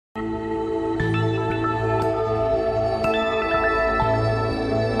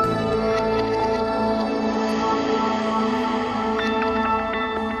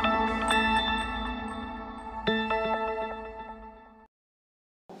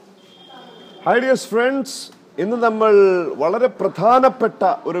Hi dear friends, ഇന്ന് നമ്മൾ വളരെ പ്രധാനപ്പെട്ട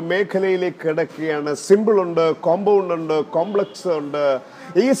ഒരു മേഖലയിലേക്ക് കിടക്കുകയാണ്. സിമ്പിൾ ഉണ്ട്, കോമ്പൗണ്ട് ഉണ്ട്, കോംപ്ലക്സ് ഉണ്ട്.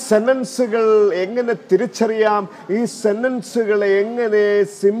 ഈ സെന്റൻസുകൾ എങ്ങനെ തിരിച്ചറിയാം? ഈ സെന്റൻസുകളെ എങ്ങനെ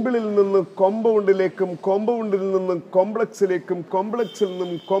സിമ്പിളിൽ നിന്നും കോമ്പൗണ്ടിലേക്കും, കോമ്പൗണ്ടിൽ നിന്നും കോംപ്ലക്സിലേക്കും, കോംപ്ലക്സിൽ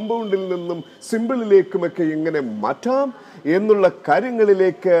നിന്നും കോമ്പൗണ്ടിൽ നിന്നും സിമ്പിളിലേക്കുമൊക്കെ എങ്ങനെ മാറ്റാം എന്നുള്ള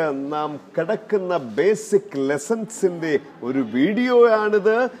കാര്യങ്ങളിലേക്ക് നാം കിടക്കുന്ന ബേസിക് ലെസൺസിന്റെ ഒരു വീഡിയോ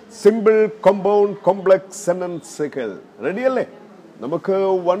ആണിത്. Simple, compound, complex സെന്റൻസുകൾ. റെഡിയല്ലേ? നമുക്ക്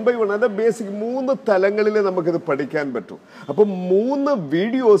വൺ ബൈ വൺ അത് ബേസിക് 3 തലങ്ങളിൽ നമുക്കിത് പഠിക്കാൻ പറ്റും. അപ്പം 3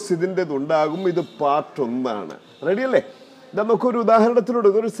 വീഡിയോസ് ഇതിൻ്റെതുണ്ടാകും. ഇത് പാർട്ട് 1 റെഡിയല്ലേ? നമുക്കൊരു ഉദാഹരണത്തിലൂടെ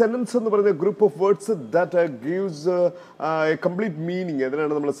ഒരു സെന്റൻസ് എന്ന് പറയുന്ന group of words that gives A complete meaning.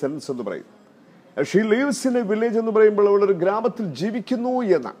 അതിനാണ് നമ്മൾ സെന്റൻസ് എന്ന് പറയുന്നത്. She leaves in A village എന്ന് പറയുമ്പോൾ അവളൊരു ഗ്രാമത്തിൽ ജീവിക്കുന്നു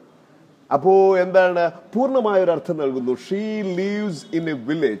എന്നാണ്. അപ്പോൾ എന്താണ്? പൂർണ്ണമായൊരു അർത്ഥം നൽകുന്നു. She leaves in A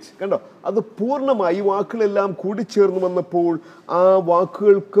village. കണ്ടോ? അത് പൂർണ്ണമായി ഈ വാക്കുകളെല്ലാം കൂടിച്ചേർന്ന് വന്നപ്പോൾ ആ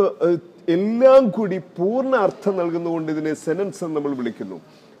വാക്കുകൾക്ക് എല്ലാം കൂടി പൂർണ്ണ അർത്ഥം നൽകുന്നതുകൊണ്ട് ഇതിനെ സെന്റൻസ് എന്ന് നമ്മൾ വിളിക്കുന്നു.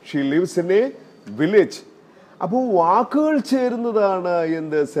 She leaves in A village. അപ്പോൾ വാക്കുകൾ ചേരുന്നതാണ്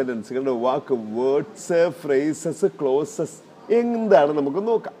എന്ത്? സെന്റൻസ്. കണ്ടോ? വാക്ക്, വേർഡ്സ്, ഫ്രേസസ്, ക്ലോസസ് എന്താണ് നമുക്ക്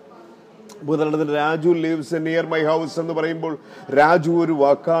നോക്കാം. ഉദാഹരണത്തിന് Raju leaves near my house എന്ന് പറയുമ്പോൾ രാജു ഒരു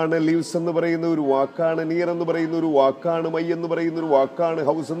വാക്കാണ്, ലീവ്സ് എന്ന് പറയുന്ന ഒരു വാക്കാണ്, നിയർ എന്ന് പറയുന്ന ഒരു വാക്കാണ്, മൈ എന്ന് പറയുന്ന ഒരു വാക്കാണ്,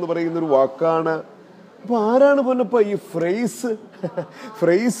 ഹൗസ് എന്ന് പറയുന്ന ഒരു വാക്കാണ്. അപ്പൊ ആരാണ് പൊന്നപ്പ ഈ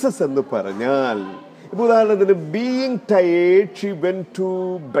ഫ്രേസസ് എന്ന് പറഞ്ഞാൽ? ഇപ്പൊ ഉദാഹരണത്തിന് being tired she went to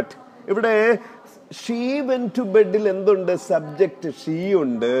bed. ഇവിടെ ഷീ വെന്റ് ടു ബെഡിൽ എന്തുണ്ട്? സബ്ജക്റ്റ് ഷീ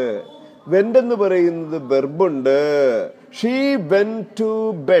ഉണ്ട്. വെന്റ് എന്ന് പറയുന്നത് വെർബുണ്ട്. She went to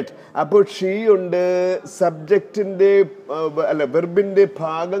bed. അപ്പോൾ ഷീ ഉണ്ട്, സബ്ജക്റ്റിന്റെ വെർബിന്റെ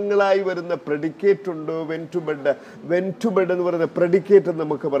ഭാഗങ്ങളായി വരുന്ന പ്രെഡിക്കേറ്റ് ഉണ്ട്. Went to bed. Went to bed എന്ന് പറയുന്ന പ്രെഡിക്കേറ്റ്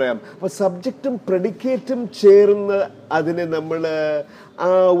നമുക്ക് പറയാം. അപ്പൊ സബ്ജക്റ്റും പ്രെഡിക്കേറ്റും ചേർന്ന് അതിനെ നമ്മൾ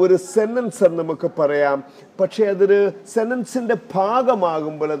ആ ഒരു സെന്റൻസ് എന്ന് നമുക്ക് പറയാം. പക്ഷെ അതൊരു സെന്റൻസിന്റെ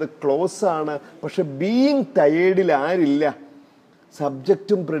ഭാഗമാകുമ്പോൾ അത് ക്ലോസ് ആണ്. പക്ഷെ ബീയിങ് ടയേർഡിൽ ആരില്ല?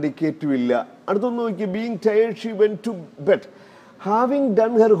 സബ്ജക്റ്റും പ്രെഡിക്കേറ്റും ഇല്ല. അടുത്തൊന്ന് നോക്കി. Being tired she went to bed. Having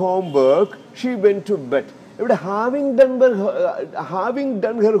done her homework she went to bed. ഇവിടെ ഹാവിങ്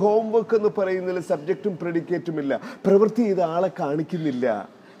ഡൺ ഹെർ ഹോംവർക്ക് എന്ന് പറയുന്നതിൽ സബ്ജക്റ്റും പ്രെഡിക്കേറ്റും ഇല്ല. പ്രവൃത്തി ചെയ്ത ആളെ കാണിക്കുന്നില്ല.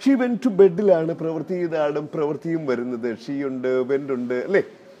 ഷീ വെന്റ് ടു ബെഡിലാണ് പ്രവൃത്തി ചെയ്ത ആളും പ്രവൃത്തിയും വരുന്നത്. ഷീ ഉണ്ട്, വെന്റ് ഉണ്ട്, അല്ലേ?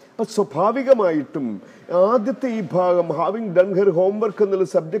 അപ്പൊ സ്വാഭാവികമായിട്ടും ആദ്യത്തെ ഈ ഭാഗം ഹാവിങ് ഡൺ ഹെർ ഹോംവർക്ക് എന്നുള്ള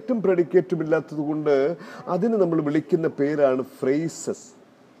സബ്ജക്റ്റും പ്രെഡിക്കേറ്റും ഇല്ലാത്തത് കൊണ്ട് അതിന് നമ്മൾ വിളിക്കുന്ന പേരാണ് ഫ്രേസസ്.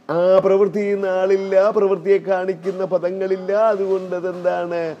 ആ പ്രവൃത്തി ചെയ്യുന്ന ആളില്ല, പ്രവൃത്തിയെ കാണിക്കുന്ന പദങ്ങളില്ല, അതുകൊണ്ട്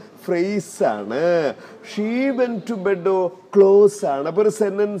അതെന്താണ്? ഫ്രേസ് ആണ്. ഷീ വെന്റ് ടു ബെഡോ ക്ലോസ് ആണ്. അപ്പൊ ഒരു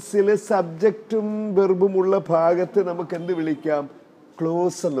സെന്റൻസിലെ സബ്ജക്റ്റും വെർബും ഉള്ള ഭാഗത്ത് നമുക്ക് എന്ത് വിളിക്കാം?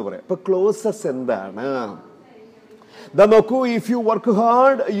 ക്ലോസ് എന്ന് പറയാം. അപ്പൊ ക്ലോസസ് എന്താണ്? നോക്കൂ. If you work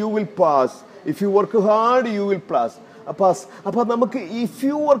hard you will pass. If you work hard you will pass. അപ്പൊ നമുക്ക് ഇഫ്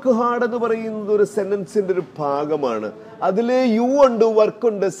യു വർക്ക് ഹാർഡ് എന്ന് പറയുന്നത് ഒരു സെന്റൻസിന്റെ ഒരു ഭാഗമാണ്. അതില് യു ഉണ്ട്, വർക്ക്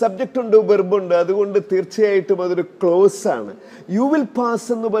ഉണ്ട്, സബ്ജക്റ്റ് ഉണ്ട്, വെർബ് ഉണ്ട്. അതുകൊണ്ട് തീർച്ചയായിട്ടും അതൊരു ക്ലോസ് ആണ്. യു വിൽ പാസ്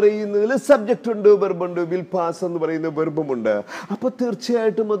എന്ന് പറയുന്നതിൽ സബ്ജക്റ്റ് ഉണ്ട്, വെർബ് ഉണ്ട്. വിൽ പാസ് എന്ന് പറയുന്ന വെർബുമുണ്ട്. അപ്പൊ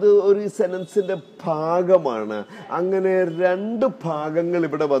തീർച്ചയായിട്ടും അത് ഒരു സെന്റൻസിന്റെ ഭാഗമാണ്. അങ്ങനെ 2 ഭാഗങ്ങൾ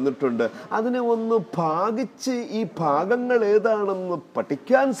ഇവിടെ വന്നിട്ടുണ്ട്. അതിനെ ഒന്ന് ഭാഗിച്ച് ഈ ഭാഗങ്ങൾ ഏതാണെന്ന്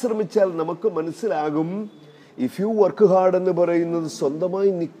പഠിക്കാൻ ശ്രമിച്ചാൽ നമുക്ക് മനസ്സിലാകും. ഇഫ് യു വർക്ക് ഹാർഡ് എന്ന് പറയുന്നത് സ്വന്തമായി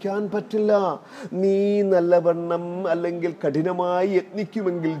നിൽക്കാൻ പറ്റില്ല. നീ നല്ലവണ്ണം അല്ലെങ്കിൽ കഠിനമായി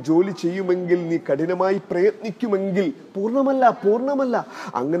യത്നിക്കുമെങ്കിൽ, ജോലി ചെയ്യുമെങ്കിൽ, നീ കഠിനമായി പ്രയത്നിക്കുമെങ്കിൽ പൂർണ്ണമല്ല.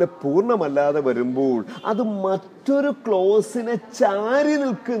 അങ്ങനെ പൂർണ്ണമല്ലാതെ വരുമ്പോൾ അത് മറ്റൊരു ക്ലോസിനെ ചാരി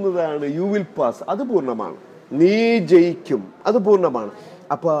നിൽക്കുന്നതാണ്. യു വിൽ പാസ്, അത് പൂർണ്ണമാണ്. നീ ജയിക്കും, അത് പൂർണ്ണമാണ്.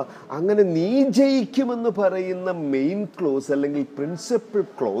 അപ്പൊ അങ്ങനെ നീ ജയിക്കുമെന്ന് പറയുന്ന മെയിൻ ക്ലോസ് അല്ലെങ്കിൽ പ്രിൻസിപ്പൽ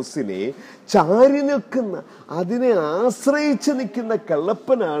ക്ലോസിനെ ചാരി നിൽക്കുന്ന, അതിനെ ആശ്രയിച്ച് നിൽക്കുന്ന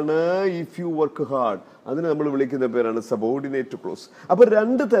കള്ളപ്പനാണ് ഇഫ് യു വർക്ക് ഹാർഡ്. അതിന് നമ്മൾ വിളിക്കുന്ന പേരാണ് സബോർഡിനേറ്റ് ക്ലോസ്. അപ്പൊ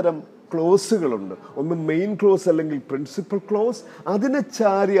 2 തരം ക്ലോസുകളുണ്ട്. ഒന്ന് മെയിൻ ക്ലോസ് അല്ലെങ്കിൽ പ്രിൻസിപ്പൽ ക്ലോസ്. അതിനെ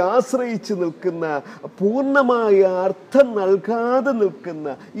ചാരി ആശ്രയിച്ച് നിൽക്കുന്ന, പൂർണ്ണമായ അർത്ഥം നൽകാതെ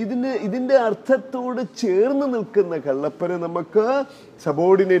നിൽക്കുന്ന, ഇതിന്റെ അർത്ഥത്തോട് ചേർന്ന് നിൽക്കുന്ന കള്ളപ്പനെ നമുക്ക്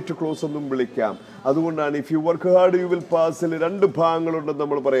സബോർഡിനേറ്റ് ക്ലോസ് എന്നും വിളിക്കാം. അതുകൊണ്ടാണ് if you work hard you will പാസിൽ 2 ഭാഗങ്ങളുണ്ടെന്ന്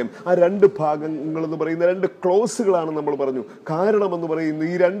നമ്മൾ പറയും. ആ 2 ഭാഗങ്ങൾ എന്ന് പറയുന്ന 2 ക്ലോസുകളാണ് നമ്മൾ പറഞ്ഞു. കാരണം എന്ന് പറയുന്നത്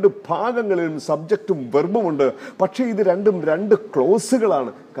ഈ 2 ഭാഗങ്ങളിലും സബ്ജക്റ്റും വെർബും ഉണ്ട്. പക്ഷേ ഇത് രണ്ടും 2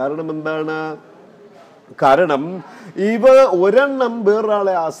 ക്ലോസുകളാണ്. കാരണം എന്താണ്? കാരണം ഇവ ഒരെണ്ണം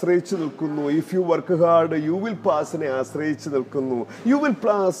വേറൊരാളെ ആശ്രയിച്ചു നിൽക്കുന്നു. If you work hard you will പാസിനെ ആശ്രയിച്ചു നിൽക്കുന്നു. യു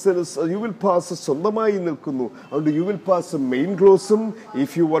വിൽ പാസ് സ്വന്തമായി നിൽക്കുന്നു. അതുകൊണ്ട് you will pass main ക്ലോസും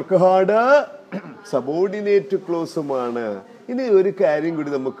if you work hard subordinate ക്ലോസുമാണ്. ഇനി ഒരു കാര്യം കൂടി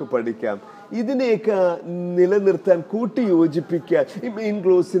നമുക്ക് പഠിക്കാം. ഇതിനെയൊക്കെ നിലനിർത്താൻ കൂട്ടി യോജിപ്പിക്കാൻ ഈ മെയിൻ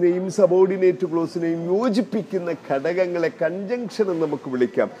ക്ലോസിനെയും സബോർഡിനേറ്റ് ക്ലോസിനെയും യോജിപ്പിക്കുന്ന ഘടകങ്ങളെ കൺജങ്ഷൻ എന്ന് നമുക്ക്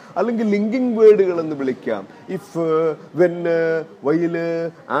വിളിക്കാം, അല്ലെങ്കിൽ ലിങ്കിങ് വേർഡുകൾ എന്ന് വിളിക്കാം. If, when, while,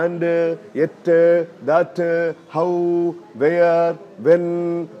 and, yet, that, how, wear, when,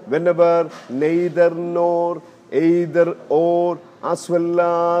 whenever, neither, nor, either, or, as well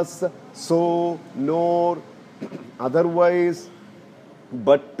as, so, nor, otherwise,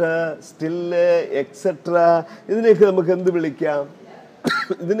 but, still, etc. ഇതിനെയൊക്കെ നമുക്ക് എന്ത് വിളിക്കാം?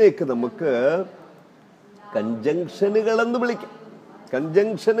 ഇതിനെയൊക്കെ നമുക്ക് കൺജങ്ഷനുകൾ എന്ന് വിളിക്കാം.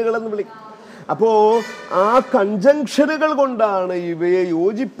 അപ്പോ ആ കൺജങ്ഷനുകൾ കൊണ്ടാണ് ഇവയെ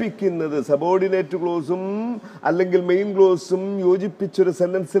യോജിപ്പിക്കുന്നത്. സബോർഡിനേറ്റ് ക്ലോസും അല്ലെങ്കിൽ മെയിൻ ക്ലോസും യോജിപ്പിച്ചൊരു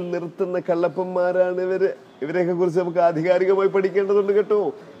സെന്റൻസിൽ നിർത്തുന്ന കള്ളപ്പന്മാരാണ് ഇവര്. ഇവരെയൊക്കെ കുറിച്ച് നമുക്ക് ആധികാരികമായി പഠിക്കേണ്ടതുണ്ട് കേട്ടോ.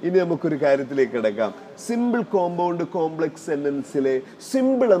 ഇനി നമുക്കൊരു കാര്യത്തിലേക്ക് കിടക്കാം. സിമ്പിൾ കോമ്പൗണ്ട് കോംപ്ലക്സ് സെന്റൻസിലെ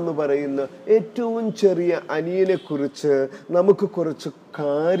സിമ്പിൾ എന്ന് പറയുന്ന ഏറ്റവും ചെറിയ അനിയനെ കുറിച്ച് നമുക്ക് കുറച്ച്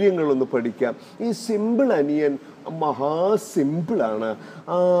കാര്യങ്ങളൊന്ന് പഠിക്കാം. ഈ സിമ്പിൾ അനിയൻ മഹാസിമ്പിളാണ്.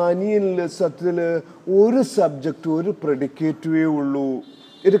 ആ അനിയനിൽ സത്യത്തില് ഒരു സബ്ജക്റ്റ് ഒരു പ്രെഡിക്കേറ്റുവേ ഉള്ളൂ.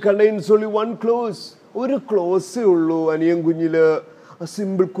 It contains only one close. ഒരു ക്ലോസേ ഉള്ളൂ അനിയൻ കുഞ്ഞില്.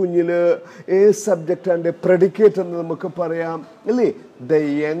 സിമ്പിൾ കുഞ്ഞില് സബ്ജക്റ്റ് ആൻഡ് പ്രെഡിക്കേറ്റ് എന്ന് നമുക്ക് പറയാം അല്ലേ? The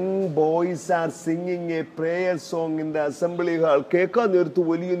young boys are singing A prayer song in the assembly hall. കേൾക്കാൻ നേരത്ത്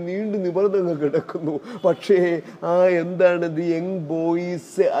വലിയ നീണ്ടു നിവർന്നങ്ങ് കിടക്കുന്നു. പക്ഷേ എന്താണ് ദി യങ്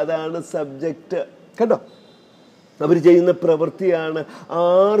ബോയ്സ്, അതാണ് സബ്ജക്റ്റ്. കണ്ടോ? അവർ ചെയ്യുന്ന പ്രവൃത്തിയാണ്.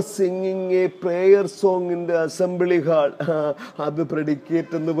 R singing A prayer song in the assembly hall. അത്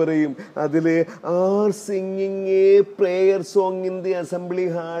പ്രെഡിക്കേറ്റ് എന്ന് പറയും. അതില് R singing A prayer song in the assembly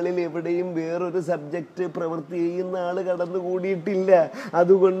ഹാളിൽ എവിടെയും വേറൊരു സബ്ജക്റ്റ് പ്രവൃത്തി ചെയ്യുന്ന ആള് കടന്നുകൂടിയിട്ടില്ല.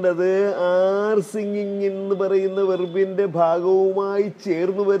 അതുകൊണ്ടത് ആർ സിംഗിങ് എന്ന് പറയുന്ന വെർബിന്റെ ഭാഗവുമായി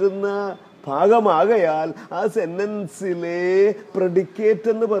ചേർന്ന് വരുന്ന ഭാഗമാകയാൽ ആ സെന്റൻസിലെ പ്രെഡിക്കേറ്റ്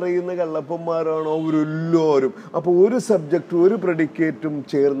എന്ന് പറയുന്ന കള്ളപ്പന്മാരാണ് അവരെല്ലാവരും. അപ്പോൾ ഒരു സബ്ജക്റ്റും ഒരു പ്രെഡിക്കേറ്റും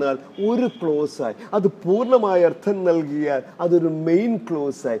ചേർന്നാൽ ഒരു ക്ലോസായി, അത് പൂർണ്ണമായ അർത്ഥം നൽകിയാൽ അതൊരു മെയിൻ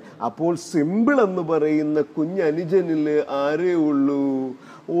ക്ലോസായി. അപ്പോൾ സിമ്പിൾ എന്ന് പറയുന്ന കുഞ്ഞനുജനിൽ ആരേ ഉള്ളൂ?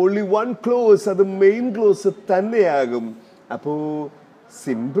 Only one close. അത് മെയിൻ ക്ലോസ് തന്നെയാകും. അപ്പോൾ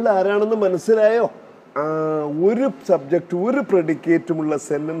സിമ്പിൾ ആരാണെന്ന് മനസ്സിലായോ? ഒരു സബ്ജക്റ്റ് ഒരു പ്രെഡിക്കേറ്റുമുള്ള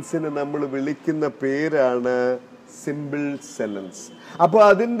സെന്റൻസിനെ നമ്മൾ വിളിക്കുന്ന പേരാണ് സിമ്പിൾ സെന്റൻസ്. അപ്പൊ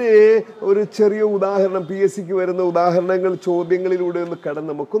അതിന്റെ ഒരു ചെറിയ ഉദാഹരണം, PSCക്ക് വരുന്ന ഉദാഹരണങ്ങൾ ചോദ്യങ്ങളിലൂടെ ഒന്ന് കടന്ന്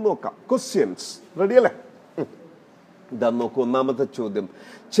നമുക്ക് നോക്കാം. ക്വസ്റ്റ്യൻസ് റെഡി അല്ലേ? ഇതാ നോക്കൂ. ഒന്നാമത്തെ ചോദ്യം,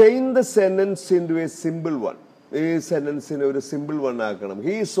 change the sentence into A simple one. ഈ സെന്റൻസിനെ ഒരു സിമ്പിൾ വൺ ആക്കണം.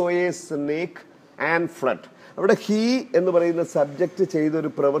 He so A snake and flood. അവിടെ ഹി എന്ന് പറയുന്ന സബ്ജക്റ്റ്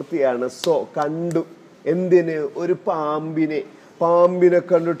ചെയ്തൊരു പ്രവൃത്തിയാണ്. സോ, കണ്ടു. എന്തിന്? ഒരു പാമ്പിനെ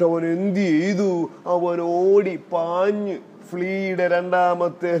കണ്ടിട്ട് അവൻ എന്ത് ചെയ്തു? അവൻ ഓടി പാഞ്ഞു. ഫ്ലീയുടെ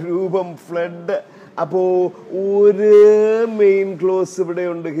രണ്ടാമത്തെ രൂപം ഫ്ലഡ്. അപ്പോ ഒരു മെയിൻ ക്ലോസ് ഇവിടെ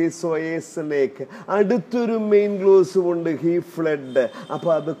ഉണ്ട്, ഹി സോ എ സ്നേക്ക്. അടുത്തൊരു മെയിൻ ക്ലോസും ഉണ്ട്, ഹി ഫ്ലഡ്. അപ്പൊ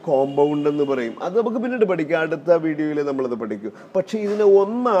അത് കോമ്പൗണ്ട് എന്ന് പറയും. അത് നമുക്ക് പിന്നീട് പഠിക്കാം, അടുത്ത വീഡിയോയിൽ നമ്മളത് പഠിക്കും. പക്ഷെ ഇതിനെ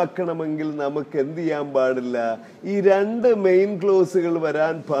ഒന്നാക്കണമെങ്കിൽ നമുക്ക് എന്ത് ചെയ്യാൻ പാടില്ല? ഈ രണ്ട് മെയിൻ ക്ലോസുകൾ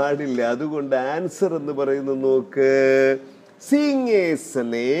വരാൻ പാടില്ല. അതുകൊണ്ട് ആൻസർ എന്ന് പറയുന്നത് നോക്ക്, സീയിങ് എ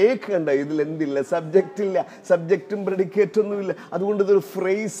സ്നേക്ക്. കണ്ട, ഇതിൽ എന്തില്ല? സബ്ജക്റ്റ് ഇല്ല, സബ്ജക്റ്റും പ്രെഡിക്കേറ്റ് ഒന്നുമില്ല. അതുകൊണ്ട് ഇതൊരു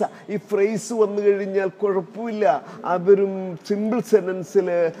ഫ്രേസാ. ഈ ഫ്രേസ് വന്നു കഴിഞ്ഞാൽ കുഴപ്പമില്ല. അതൊരു സിമ്പിൾ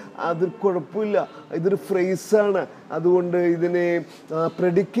സെന്റൻസില് അത് കുഴപ്പമില്ല, ഇതൊരു ഫ്രേസാണ്. അതുകൊണ്ട് ഇതിനെ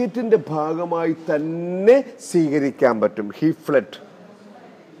പ്രെഡിക്കേറ്റിന്റെ ഭാഗമായി തന്നെ സ്വീകരിക്കാൻ പറ്റും.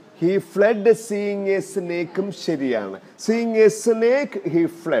 ഹി ഫ്ലഡ് സീയിങ് എ സ്നേക്കും ശരിയാണ്. Seeing A snake, he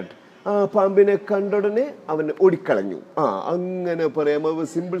flood. പാമ്പിനെ കണ്ടുടനെ അവൻ ഓടിക്കളഞ്ഞു. അങ്ങനെ പറയാം.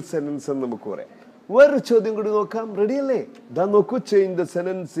 സിമ്പിൾ സെന്റൻസ് എന്ന് നമുക്ക് പറയാം. വേറൊരു ചോദ്യം കൂടി നോക്കാം. റെഡി അല്ലേ? ദാ നോക്കൂ. Change the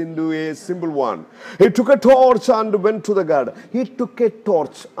sentence into A simple one. He took A torch and went to the garden. He took A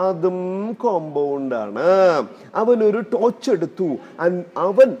torch, അതും കോമ്പൗണ്ട് ആണ്. അവൻ ഒരു ടോർച്ച് എടുത്തു.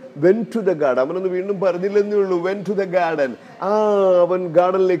 അവൻ വെന്റ് ടു ദ ഗാർഡൻ. അവനൊന്ന് വീണ്ടും പറഞ്ഞില്ലെന്നേ ഉള്ളൂ. Went to the garden. അവൻ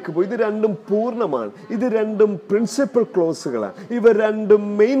ഗാർഡനിലേക്ക് പോയി. ഇത് രണ്ടും പൂർണ്ണമാണ്. ഇത് രണ്ടും പ്രിൻസിപ്പൽ ക്ലോസുകളാണ്. ഇവ രണ്ടും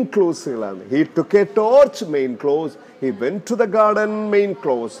main ക്ലോസുകളാണ്. He took A torch, main clause. He went to the garden, main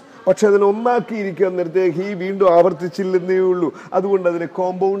clause. പക്ഷെ അതിനെ ഒന്നാക്കിയിരിക്കാൻ നേരത്തെ ഹി വീണ്ടും ആവർത്തിച്ചില്ലെന്നേ ഉള്ളൂ. അതുകൊണ്ട് അതിനെ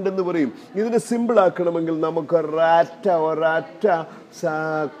കോമ്പൗണ്ട് എന്ന് പറയും. ഇതിനെ സിമ്പിൾ ആക്കണമെങ്കിൽ നമുക്ക് ഒരാറ്റ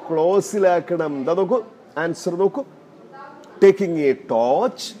ക്ലോസിലാക്കണം. എന്താ നോക്കൂ. ആൻസർ നോക്കൂ. Taking A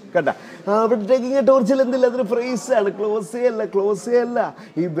torch. കണ്ട, അവിടെ ടേക്കിംഗ് എ ടോർച്ചിൽ എന്തില്ല, അതൊരു ഫ്രേസ് ആണ്. ക്ലോസ് അല്ല.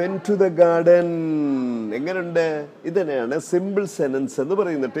 ഈ വെന്റ് ടു ദ ഗാർഡൻ. എങ്ങനെയുണ്ട്? ഇതന്നെയാണ് സിമ്പിൾ സെന്റൻസ് എന്ന്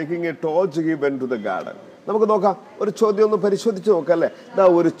പറയുന്നത്. Taking A torch, he went to the garden. നമുക്ക് നോക്കാം, ഒരു ചോദ്യം ഒന്ന് പരിശോധിച്ച് നോക്കാം അല്ലേ. ഇതാ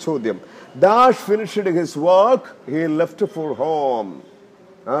ഒരു ചോദ്യം. Dash finished his work, he left for home.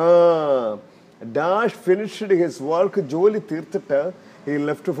 Dash finished his work, ജോലി തീർത്തിട്ട് he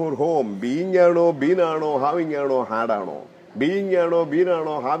left for home. Being ആണോ, ബീൻ ആണോ, ഹാവിങ് ആണോ, ഹാഡ് ആണോ? ബീയിങ് ആണോ, ബീൻ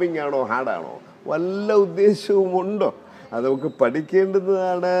ആണോ, ഹാവിങ് ആണോ, ഹാഡ് ആണോ? വല്ല ഉദ്ദേശവും ഉണ്ടോ? അത് നമുക്ക്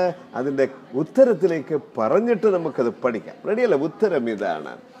പഠിക്കേണ്ടതാണ്. അതിൻ്റെ ഉത്തരത്തിലേക്ക് പറഞ്ഞിട്ട് നമുക്കത് പഠിക്കാം. റെഡിയല്ലേ? ഉത്തരം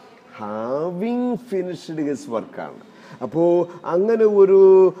ഇതാണ്, ഹാവിങ് ഫിനിഷ്ഡ് ഹിസ് വർക്കാണ്. അപ്പോൾ അങ്ങനെ ഒരു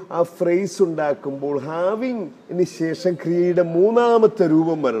ആ ഫ്രേസ് ഉണ്ടാക്കുമ്പോൾ ഹാവിങ്ങിന് ശേഷം ക്രിയയുടെ മൂന്നാമത്തെ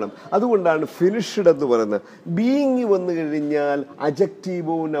രൂപം വരണം. അതുകൊണ്ടാണ് ഫിനിഷ്ഡ് എന്ന് പറയുന്നത്. ബീയിങ് വന്നു കഴിഞ്ഞാൽ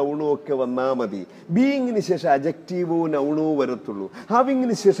അജക്റ്റീവോ നൗണോ ഒക്കെ വന്നാൽ മതി. ബീയിങ്ങിന് ശേഷം അജക്റ്റീവോ നൗണോ വരത്തുള്ളൂ.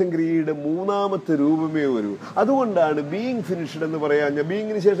 ഹാവിങ്ങിന് ശേഷം ക്രിയയുടെ മൂന്നാമത്തെ രൂപമേ വരൂ. അതുകൊണ്ടാണ് ബീയിങ് ഫിനിഷ്ഡ് എന്ന് പറയാൻ.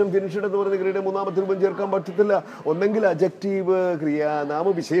 ബീയിങ്ങിന് ശേഷം ഫിനിഷ്ഡ് എന്ന് പറയുന്ന ക്രിയയുടെ മൂന്നാമത്തെ രൂപം ചേർക്കാൻ പറ്റത്തില്ല. ഒന്നെങ്കിൽ അജക്റ്റീവ് ക്രിയ,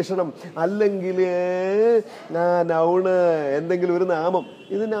 നാമവിശേഷണം, അല്ലെങ്കിൽ നൗണ്, എന്തെങ്കിലും ഒരു നാമം.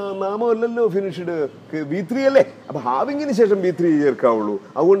 ഇത് നാമമല്ലല്ലോ ഫിനിഷ്ഡ്, V3 അല്ലേ. അപ്പൊ ഹാവിങ്ങിന് ശേഷം V3 ചേർക്കാവുള്ളൂ.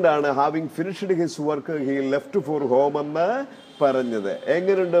 അതുകൊണ്ടാണ് having finished his work, he left for home എന്ന് പറഞ്ഞത്.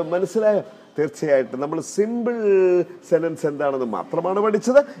 എങ്ങനെയുണ്ട്? മനസ്സിലായോ? തീർച്ചയായിട്ടും നമ്മൾ സിമ്പിൾ സെന്റൻസ് എന്താണെന്ന് മാത്രമാണ്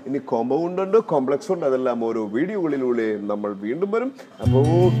പഠിച്ചത്. ഇനി കോമ്പൗണ്ട് ഉണ്ട്, കോംപ്ലക്സ് ഉണ്ട്, അതെല്ലാം ഓരോ വീഡിയോകളിലൂടെ നമ്മൾ വീണ്ടും വരും. അപ്പോൾ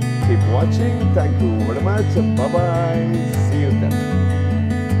keep watching. Thank you very much. Bye bye. See you then.